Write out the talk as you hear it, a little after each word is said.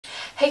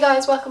Hey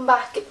guys, welcome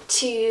back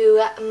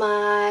to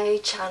my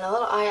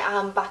channel. I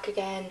am back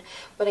again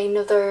with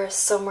another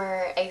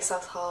summer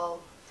Asos haul.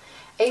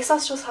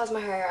 Asos just has my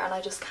hair and I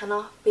just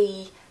cannot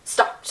be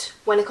stopped.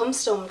 When it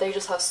comes to them, they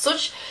just have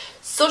such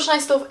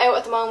nice stuff out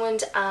at the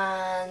moment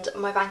and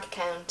my bank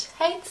account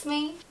hates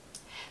me.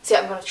 So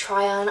yeah, I'm going to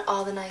try on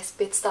all the nice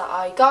bits that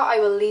I got. I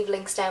will leave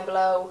links down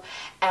below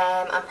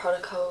and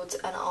product codes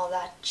and all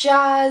that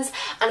jazz.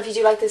 And if you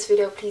do like this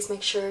video, please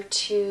make sure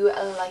to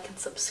like and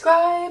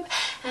subscribe.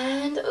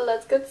 And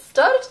let's get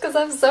started because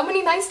I have so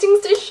many nice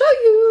things to show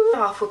you.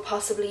 Off with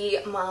possibly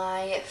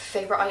my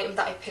favourite item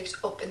that I picked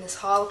up in this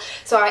haul.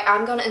 So I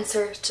am going to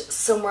insert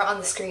somewhere on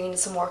the screen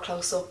some more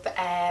close-up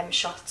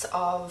shots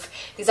of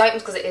these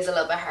items because it is a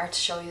little bit hard to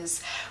show you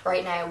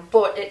right now.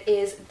 But it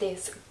is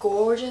this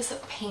gorgeous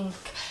pink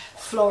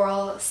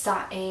floral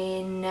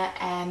satin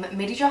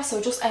midi dress, so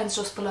it just ends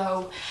just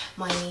below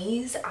my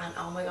knees, and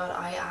oh my god,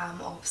 I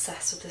am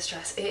obsessed with this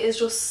dress. It is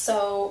just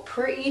so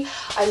pretty.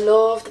 I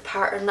love the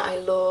pattern, I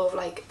love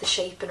like the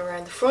shaping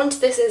around the front.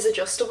 This is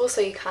adjustable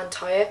so you can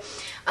tie it,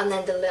 and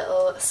then the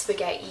little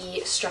spaghetti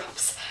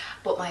straps.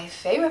 But my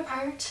favourite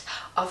part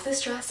of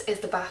this dress is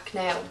the back.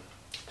 Now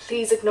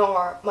please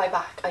ignore my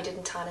back, I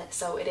didn't tan it,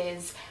 so it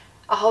is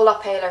a whole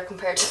lot paler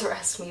compared to the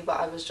rest of me, but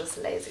I was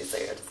just lazy, so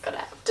you're just gonna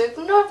have to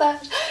ignore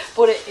that.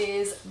 But it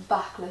is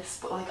backless,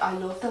 but like I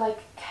love the like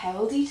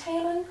cowl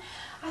detailing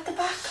at the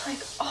back, like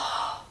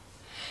oh,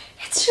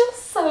 it's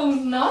just so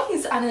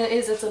nice. And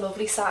it's a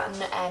lovely satin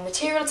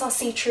material, it's not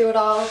see-through at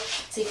all,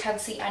 so you can't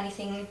see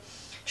anything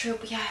through.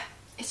 But yeah,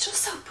 it's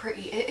just so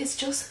pretty. It is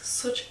just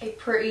such a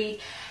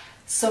pretty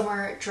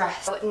summer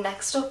dress. So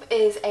next up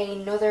is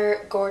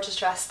another gorgeous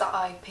dress that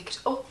I picked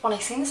up. When I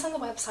seen this on the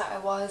website, I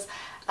was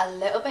a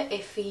little bit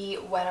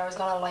iffy whether I was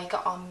gonna like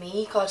it on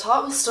me because I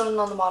thought it was stunning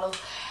on the model,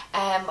 but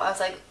I was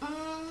like,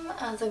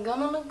 is it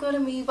gonna look good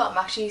on me? But I'm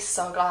actually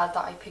so glad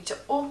that I picked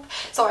it up.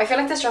 So I feel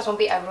like this dress won't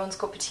be everyone's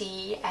cup of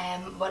tea,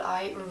 but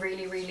I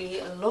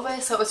really love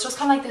it. So it's just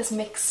kind of like this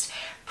mixed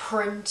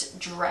print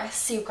dress.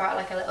 So you've got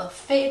like a little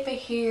fitted bit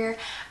here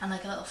and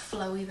like a little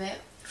flowy bit,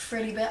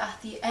 frilly bit at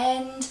the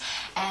end,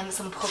 and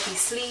some puffy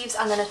sleeves,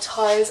 and then it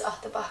ties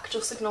at the back.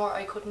 Just ignore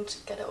I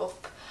couldn't get it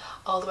up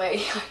all the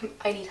way.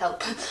 I need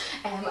help.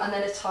 And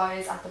then it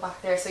ties at the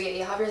back there, so yeah,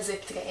 you have your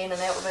zip to get in and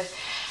out of it.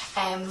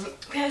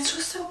 Yeah, it's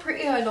just so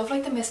pretty. I love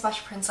like the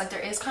mismatched prints. Like there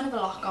is kind of a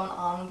lot going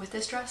on with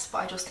this dress, but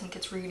I just think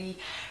it's really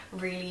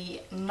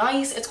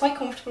nice. It's quite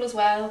comfortable as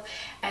well.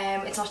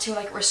 It's not too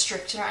like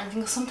restricted or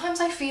anything.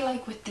 Sometimes I feel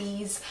like with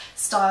these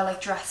style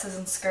like dresses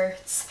and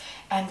skirts,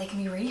 they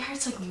can be really hard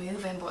to like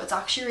move in, but it's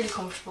actually really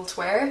comfortable to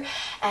wear.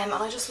 And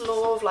I just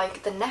love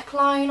like the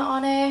neckline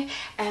on it.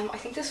 I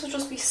think this would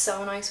just be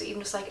so nice with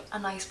even just like a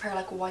nice pair of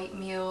like white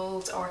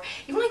mules or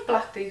even like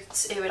black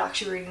boots. It would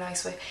actually be really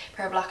nice with a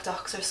pair of black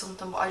Docs or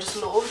something. But I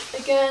just love,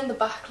 again, the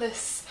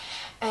backless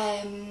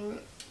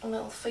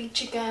little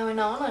feature going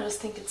on. I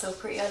just think it's so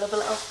pretty. I love a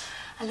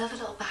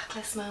little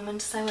backless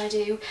moment, so I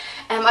do.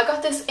 I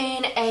got this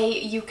in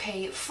a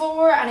UK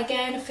 4, and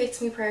again it fits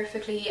me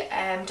perfectly,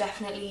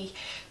 definitely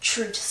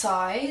true to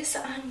size,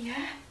 and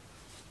yeah,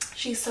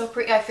 she's so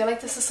pretty. I feel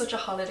like this is such a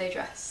holiday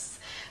dress.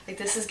 Like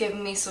this is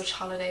giving me such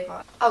holiday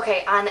vibe.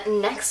 Okay,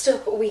 and next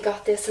up we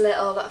got this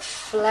little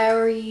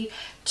flowery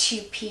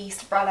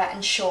two-piece bralette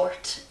and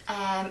short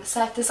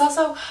set. This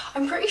also,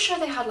 I'm pretty sure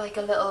they had like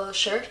a little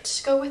shirt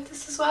to go with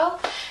this as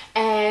well.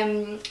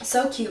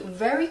 So cute,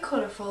 very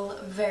colourful,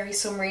 very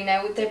summery.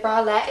 Now the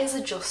bralette is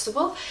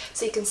adjustable,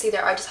 so you can see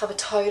there I just have it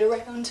tied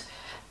around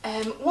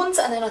once,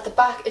 and then at the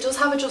back it does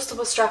have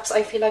adjustable straps.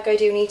 I feel like I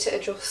do need to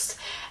adjust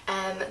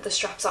the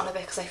straps on a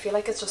bit because I feel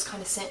like it's just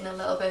kind of sitting a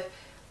little bit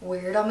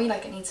weird on me,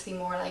 like it needs to be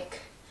more like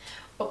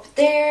up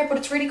there, but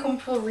it's really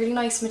comfortable, really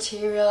nice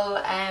material,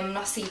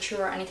 not see-through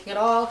or anything at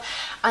all.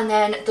 And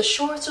then the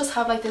shorts just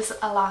have like this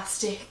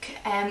elastic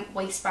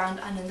waistband,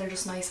 and then they're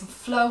just nice and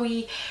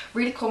flowy,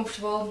 really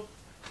comfortable.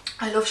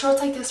 I love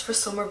shorts like this for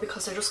summer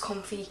because they're just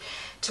comfy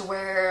to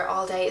wear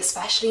all day,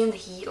 especially in the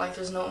heat. Like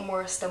there's nothing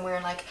worse than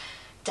wearing like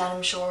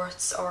denim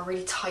shorts or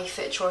really tight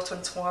fit shorts when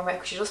it's warm out,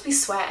 because you just be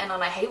sweating,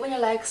 and I hate when your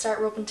legs start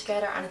rubbing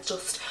together and it's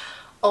just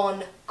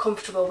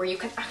uncomfortable where you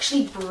can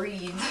actually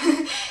breathe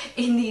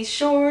in these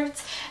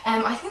shorts.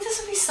 I think this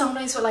would be so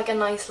nice with like a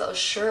nice little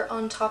shirt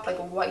on top, like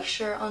a white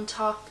shirt on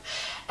top,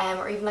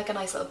 or even like a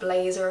nice little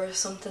blazer or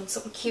something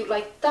cute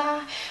like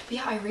that. But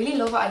yeah, I really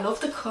love it. I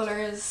love the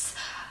colours,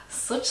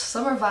 such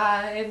summer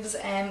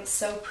vibes,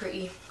 so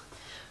pretty.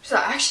 So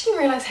I actually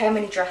didn't realise how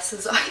many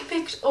dresses I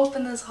picked up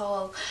in this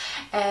haul.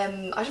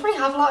 I don't really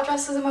have a lot of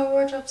dresses in my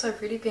wardrobe, so I've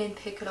really been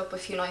picking up a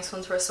few nice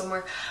ones for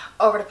summer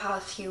over the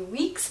past few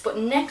weeks. But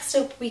next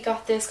up we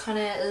got this kind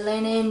of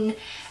linen,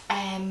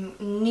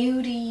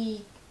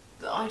 nudie,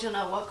 I don't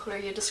know what colour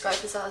you describe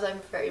this as, I'm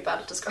very bad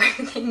at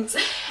describing things.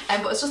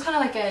 But it's just kind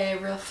of like a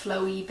real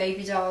flowy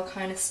baby doll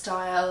kind of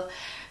style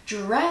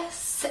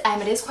dress.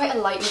 It is quite a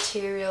light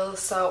material,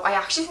 so I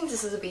actually think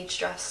this is a beach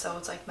dress, so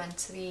it's like meant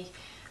to be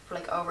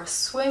like over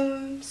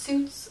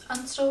swimsuits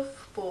and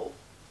stuff, but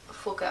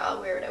fuck it, I'll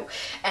wear it out.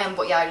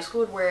 But yeah, I just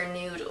would wear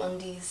nude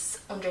undies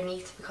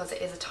underneath because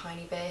it is a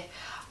tiny bit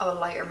of a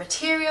lighter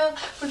material,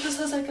 but just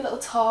has like a little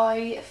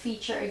tie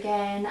feature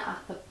again at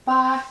the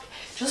back.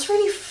 Just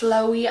really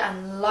flowy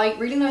and light,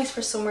 really nice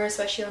for summer,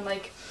 especially on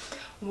like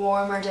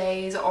warmer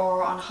days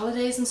or on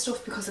holidays and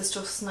stuff, because it's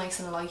just nice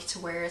and light to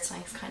wear. It's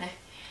nice kind of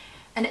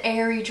an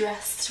airy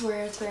dress to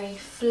wear, it's very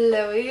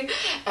flowy.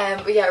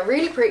 But yeah,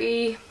 really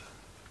pretty.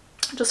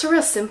 Just a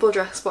real simple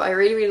dress, but I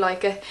really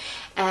like it.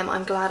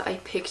 I'm glad I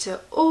picked it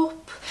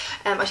up.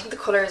 I think the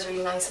colour is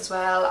really nice as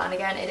well, and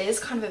again it is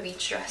kind of a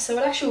beach dress, so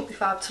it actually would be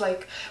fab to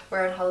like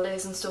wear on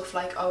holidays and stuff,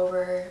 like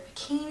over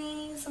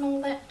bikinis and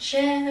all that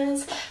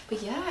jazz.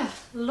 But yeah,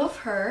 love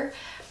her.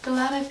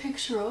 Glad I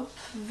picked her up.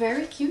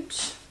 Very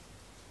cute.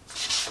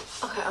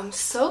 Okay, I'm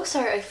so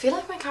sorry. I feel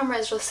like my camera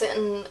is just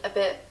sitting a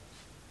bit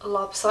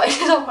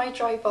lopsided on my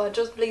tripod,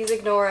 just please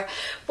ignore it.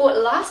 But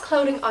last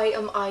clothing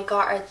item I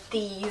got are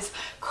these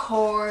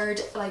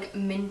cord like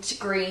mint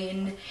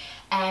green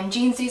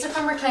jeans. These are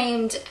from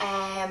Reclaimed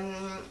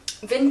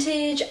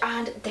vintage,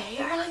 and they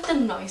are like the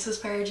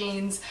nicest pair of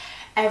jeans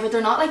ever. They're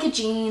not like a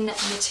jean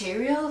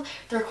material,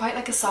 they're quite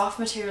like a soft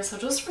material, so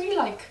just really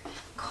like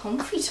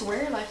comfy to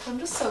wear. Like I'm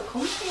just so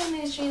comfy in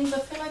these jeans. I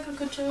feel like I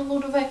could do a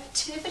lot of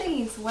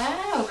activities.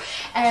 Wow.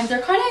 And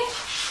they're kind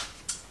of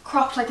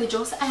cropped, like they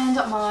just end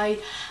at my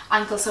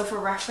ankle, so for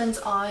reference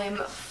I'm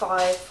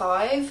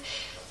 5'5",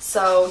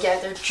 so yeah,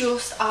 they're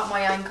just at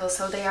my ankle,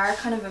 so they are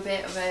kind of a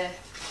bit of a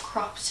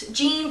cropped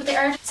jean, but they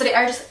are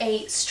just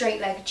a straight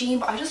leg jean.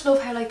 But I just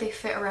love how like they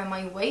fit around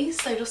my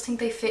waist. I just think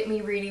they fit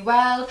me really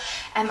well.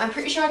 I'm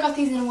pretty sure I got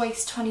these in a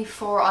waist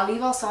 24. I'll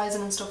leave all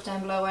sizing and stuff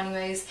down below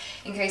anyways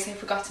in case I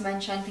forgot to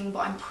mention anything,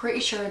 but I'm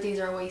pretty sure these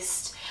are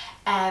waist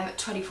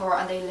 24,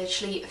 and they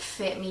literally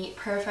fit me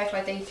perfect.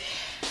 Like they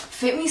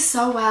fit me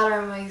so well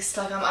around my waist.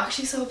 Like I'm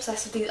actually so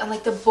obsessed with these, and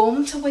like the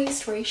bum to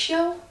waist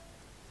ratio,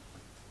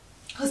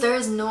 because there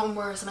is nothing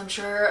worse, and I'm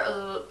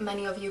sure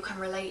many of you can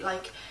relate.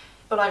 Like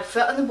it'll either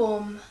fit on the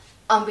bum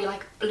and be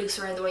like loose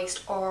around the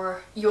waist,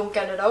 or you won't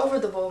get it over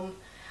the bum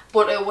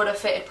but it would have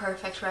fitted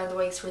perfect around the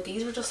waist, where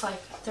these were just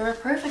like, they're a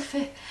perfect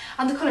fit.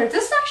 And the colour,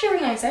 this is actually a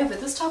really nice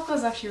outfit. This top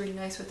goes actually really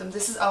nice with them.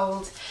 This is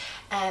old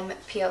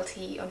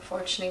PLT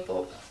unfortunately,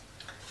 but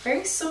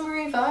very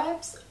summery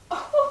vibes.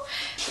 Oh,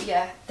 but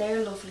yeah,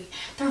 they're lovely.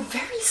 They're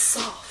very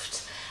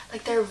soft.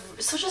 Like they're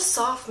such a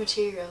soft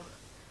material.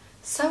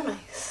 So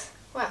nice.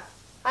 Wow,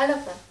 I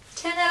love them.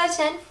 10 out of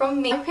 10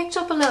 from me. I picked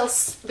up a little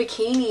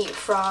bikini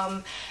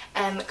from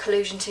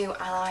Collusion 2 and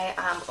I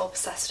am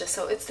obsessed with it.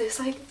 So it's this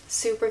like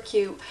super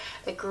cute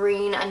like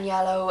green and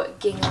yellow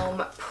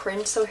gingham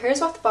print. So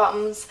here's what the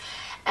bottoms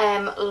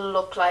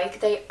look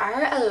like. They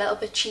are a little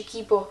bit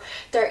cheeky, but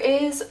there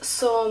is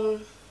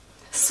some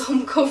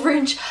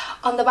coverage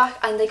on the back,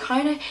 and they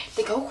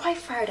go quite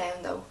far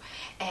down though.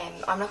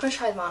 I'm not going to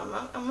try them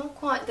on. I'm not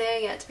quite there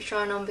yet to be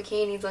trying on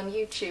bikinis on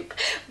YouTube,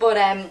 but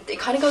it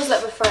kind of goes a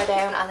little bit far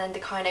down, and then they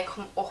kind of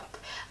come up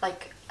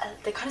like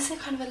they kind of say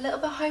kind of a little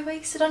bit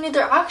high-waisted on you.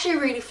 They're actually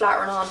really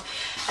flattering on,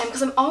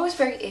 because I'm always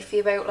very iffy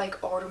about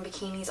like ordering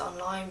bikinis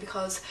online,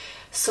 because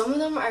some of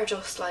them are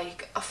just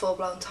like a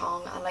full-blown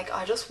thong, and like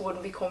I just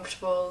wouldn't be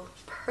comfortable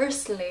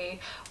personally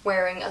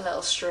wearing a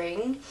little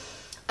string.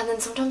 And then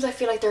sometimes I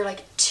feel like they're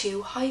like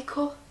too high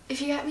cut,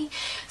 if you get me.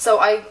 So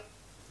I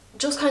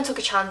just kind of took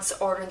a chance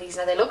ordering these.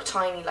 Now they look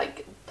tiny,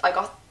 like I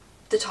got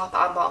the top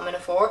and bottom in a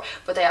 4,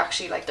 but they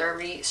actually like, they're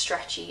really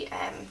stretchy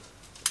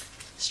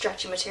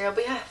material.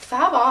 But yeah,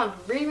 fab on,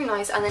 really, really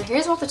nice. And then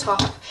here's what the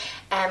top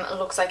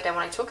looks like now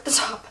when I took the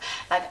top.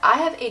 Like I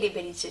have itty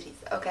bitty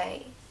titties,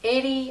 okay,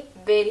 itty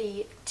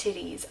bitty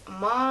titties.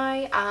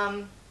 I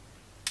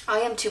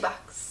am 2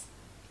 backs,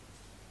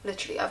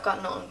 literally. I've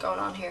got nothing going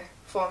on here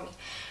for me.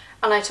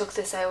 And I took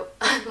this out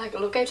and like,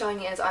 look how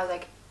tiny it is. I was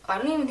like, I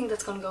don't even think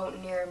that's going to go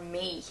near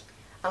me.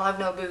 And I have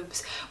no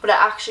boobs. But it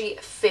actually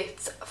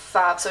fits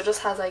fab. So it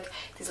just has like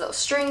these little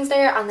strings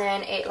there, and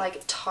then it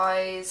like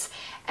ties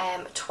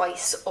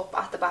twice up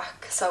at the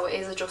back. So it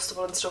is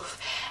adjustable and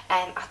stuff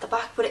at the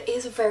back. But it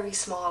is very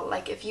small.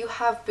 Like if you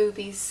have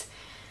boobies,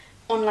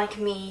 unlike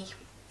me,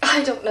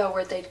 I don't know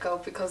where they'd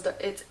go, because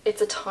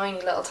it's a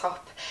tiny little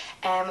top.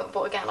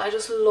 But again, I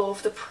just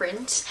love the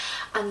print.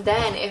 And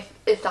then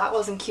if that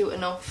wasn't cute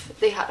enough,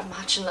 they had a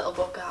matching little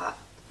bucket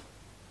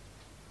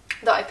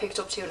that I picked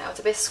up too. Now it's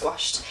a bit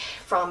squashed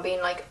from being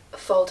like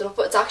folded up,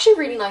 but it's actually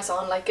really nice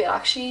on. Like it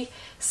actually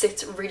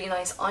sits really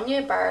nice on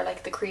you, bar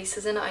like the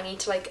creases in it. I need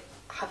to like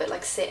have it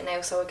like sitting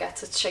out so it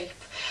gets its shape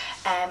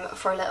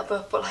for a little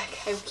bit. But like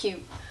how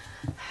cute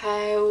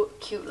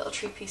little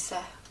 3-piece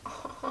set.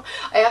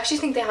 I actually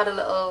think they had a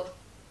little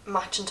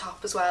matching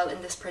top as well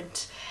in this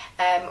print,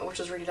 which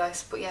was really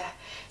nice. But yeah,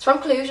 it's from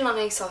Collusion on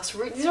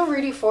Asos. These are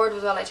really affordable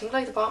as well. I think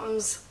like the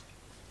bottoms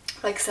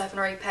like £7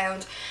 or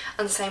 £8,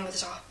 and the same with the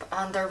top,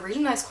 and they're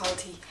really nice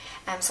quality.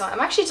 So I'm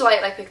actually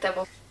delighted I picked them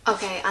up.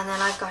 Okay, and then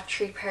I've got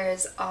 3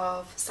 pairs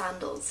of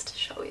sandals to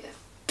show you.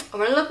 I'm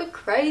gonna look a bit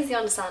crazy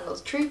on the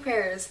sandals. 3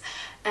 pairs,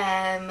 but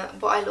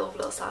I love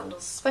little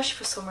sandals, especially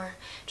for summer.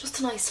 Just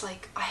a nice,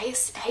 like, I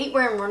hate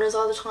wearing runners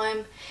all the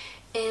time.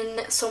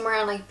 in summer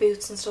and like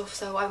boots and stuff,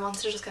 so I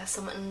wanted to just get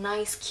some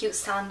nice cute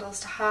sandals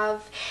to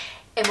have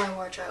in my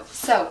wardrobe.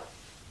 So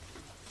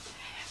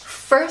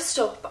first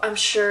up, I'm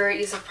sure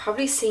you've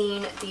probably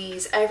seen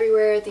these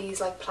everywhere,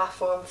 these like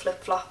platform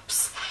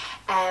flip-flops,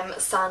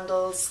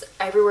 sandals.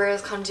 Everywhere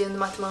is kind of doing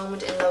them at the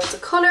moment in loads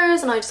of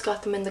colours, and I just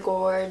got them in the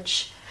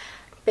gorge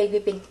baby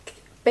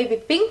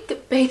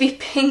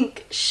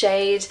pink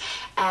shade.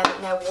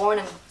 Now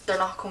warning, they're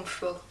not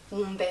comfortable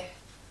one bit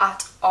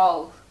at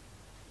all.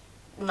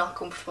 Not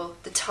comfortable.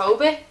 The toe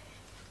bit,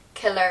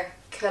 killer.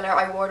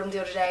 I wore them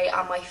the other day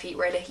and my feet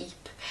were in a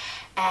heap.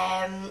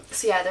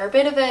 So yeah, they're a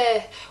bit of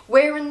a,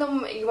 wearing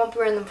them, you won't be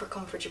wearing them for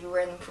comfort, you'll be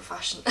wearing them for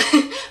fashion.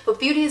 But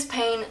beauty is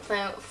pain.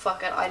 Now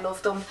fuck it, I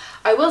love them.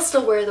 I will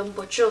still wear them,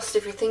 but just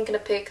if you're thinking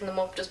of picking them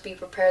up, just be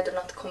prepared, they're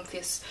not the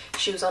comfiest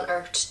shoes on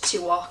earth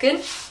to walk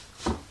in.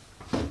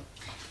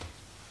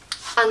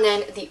 And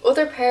then the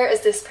other pair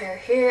is this pair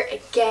here.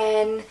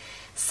 Again,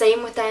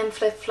 same with them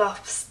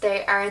flip-flops,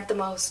 they aren't the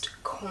most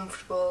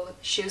comfortable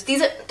shoes.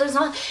 These are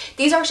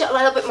actually a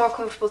little bit more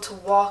comfortable to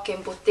walk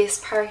in, but this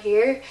pair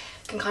here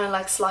can kind of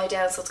like slide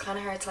down, so it's kind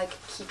of hard to like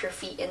keep your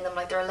feet in them.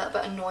 Like, they're a little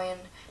bit annoying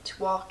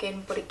to walk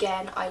in, but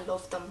again, I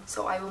love them,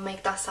 so I will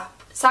make that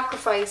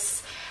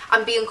sacrifice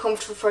and be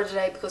uncomfortable for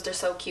today because they're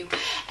so cute.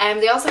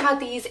 They also had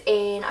these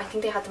in, I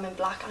think they had them in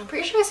black, and I'm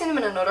pretty sure I seen them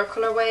in another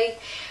colourway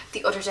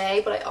the other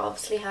day, but I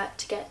obviously had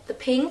to get the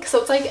pink. So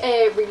it's like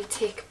a really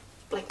thick,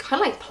 like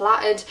kind of like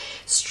plaited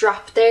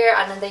strap there,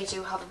 and then they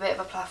do have a bit of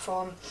a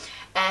platform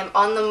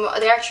on them.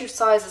 They are true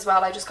size as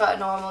well. I just got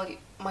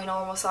my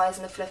normal size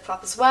in the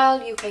flip-flop as well,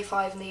 UK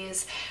 5 in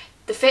these.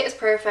 The fit is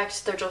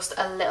perfect, they're just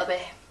a little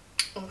bit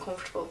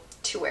uncomfortable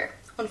to wear,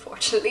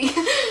 unfortunately.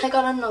 I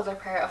got another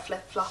pair of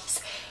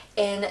flip-flops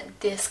in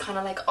this kind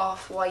of like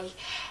off-white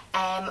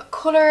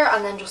colour,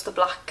 and then just the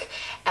black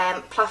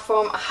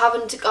platform. I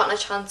haven't gotten a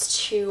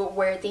chance to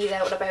wear these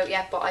out and about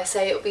yet, but I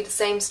say it will be the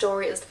same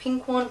story as the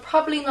pink one.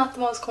 Probably not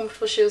the most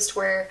comfortable shoes to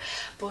wear,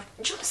 but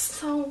just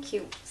so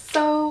cute.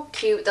 So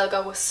cute. They'll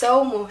go with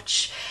so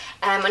much.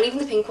 And even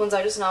the pink ones,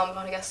 I just know I'm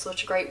going to get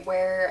such a great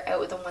wear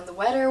out of them when the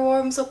weather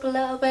warms up a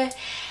little bit.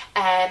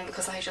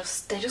 Because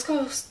they're just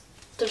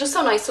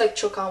so nice to like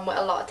chuck on with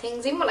a lot of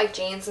things, even with like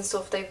jeans and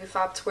stuff. They'd be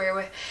fab to wear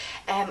with.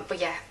 But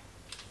yeah,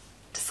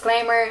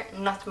 disclaimer,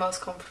 not the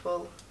most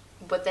comfortable,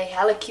 but they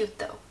hella cute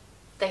though.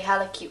 They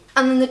hella cute.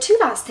 And then the two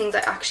last things I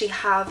actually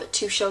have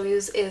to show you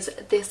is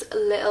this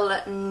little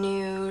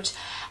nude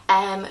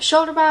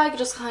shoulder bag. It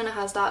just kind of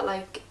has that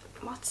like,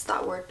 what's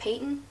that word,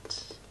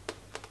 patent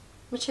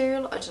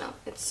material? I don't know,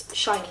 it's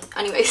shiny.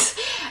 Anyways,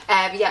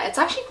 yeah, it's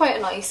actually quite a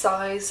nice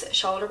size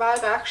shoulder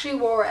bag. I actually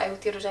wore it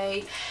out the other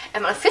day,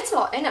 and it fits a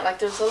lot in it. Like,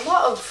 there's a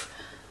lot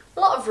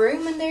of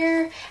room in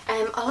there.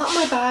 A lot of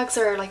my bags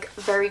are like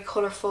very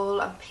colourful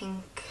and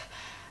pink.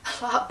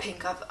 A lot of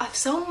pink. I have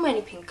so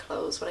many pink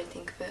clothes when I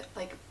think of it.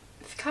 Like,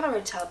 if you can't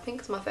already tell,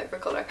 pink is my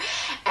favourite colour.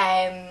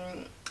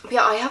 But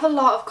yeah, I have a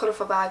lot of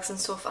colourful bags and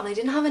stuff, and I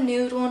didn't have a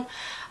nude one,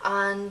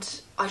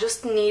 and I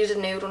just needed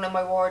a nude one in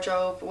my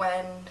wardrobe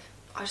when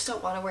I just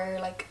don't want to wear,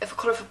 like, if a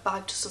colourful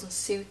bag just doesn't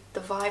suit the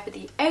vibe of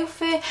the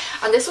outfit.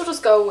 And this will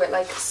just go with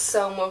like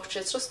so much.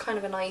 It's just kind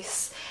of a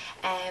nice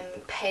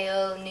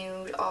pale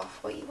nude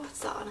off-white. What's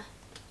that on it?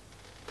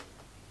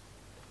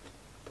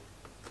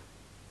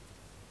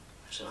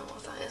 I don't know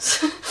what that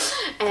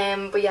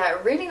is. But yeah,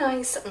 really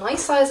nice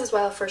size as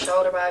well for a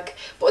shoulder bag,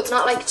 but it's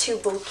not like too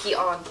bulky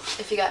on,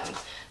 if you get me.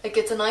 Like,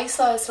 it's a nice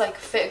size to like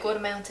fit a good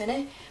amount in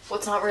it, but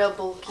it's not real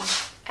bulky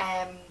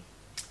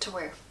to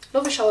wear.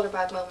 Love a shoulder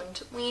bag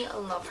moment. We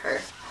love her.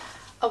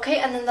 Okay,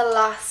 and then the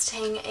last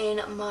thing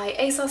in my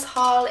Asos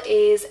haul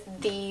is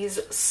these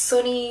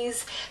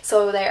sunnies.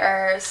 So they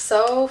are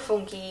so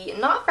funky,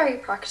 not very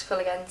practical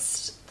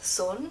against the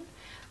sun,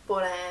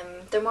 but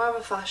they're more of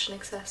a fashion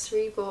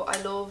accessory. But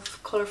I love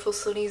colourful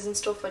sunnies and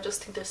stuff. I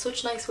just think they're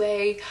such a nice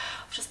way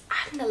of just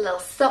adding a little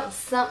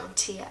something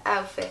to your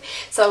outfit.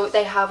 So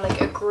they have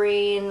like a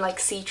green like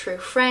see-through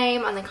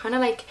frame, and then kind of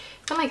like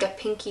a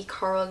pinky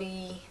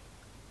corally,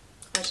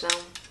 I don't know,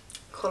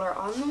 colour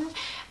on them.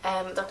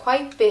 They're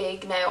quite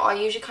big. Now, I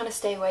usually kind of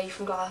stay away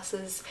from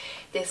glasses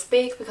this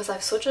big because I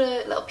have such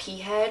a little pea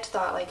head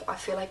that like I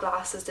feel like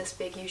glasses this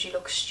big usually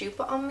look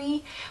stupid on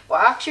me. But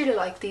I actually really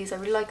like these. I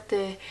really like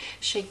the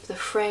shape of the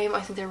frame.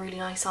 I think they're really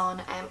nice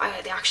on.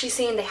 I actually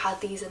seen they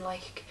had these in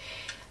like,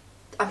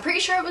 I'm pretty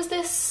sure it was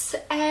this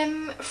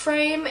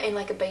frame in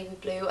like a baby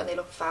blue, and they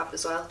look fab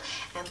as well.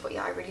 But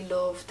yeah, I really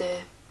love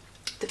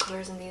the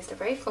colours in these. They're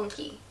very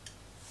funky.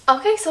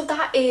 Okay, so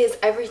that is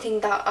everything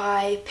that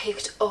I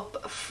picked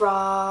up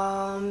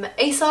from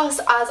Asos.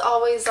 As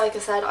always, like I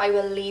said, I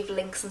will leave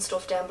links and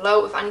stuff down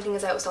below. If anything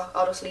is out of stock,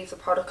 I'll just leave the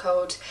product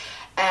code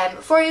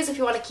for you if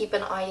you want to keep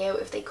an eye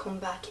out if they come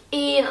back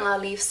in, and I'll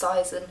leave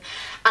sizing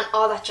and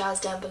all that jazz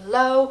down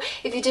below.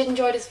 If you did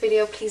enjoy this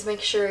video, please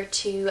make sure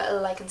to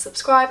like and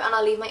subscribe, and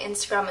I'll leave my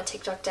Instagram and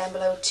TikTok down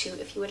below too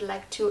if you would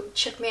like to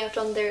check me out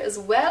on there as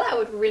well. I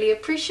would really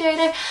appreciate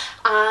it.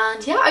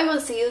 And yeah, I will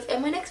see you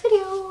in my next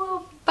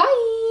video.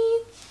 Bye!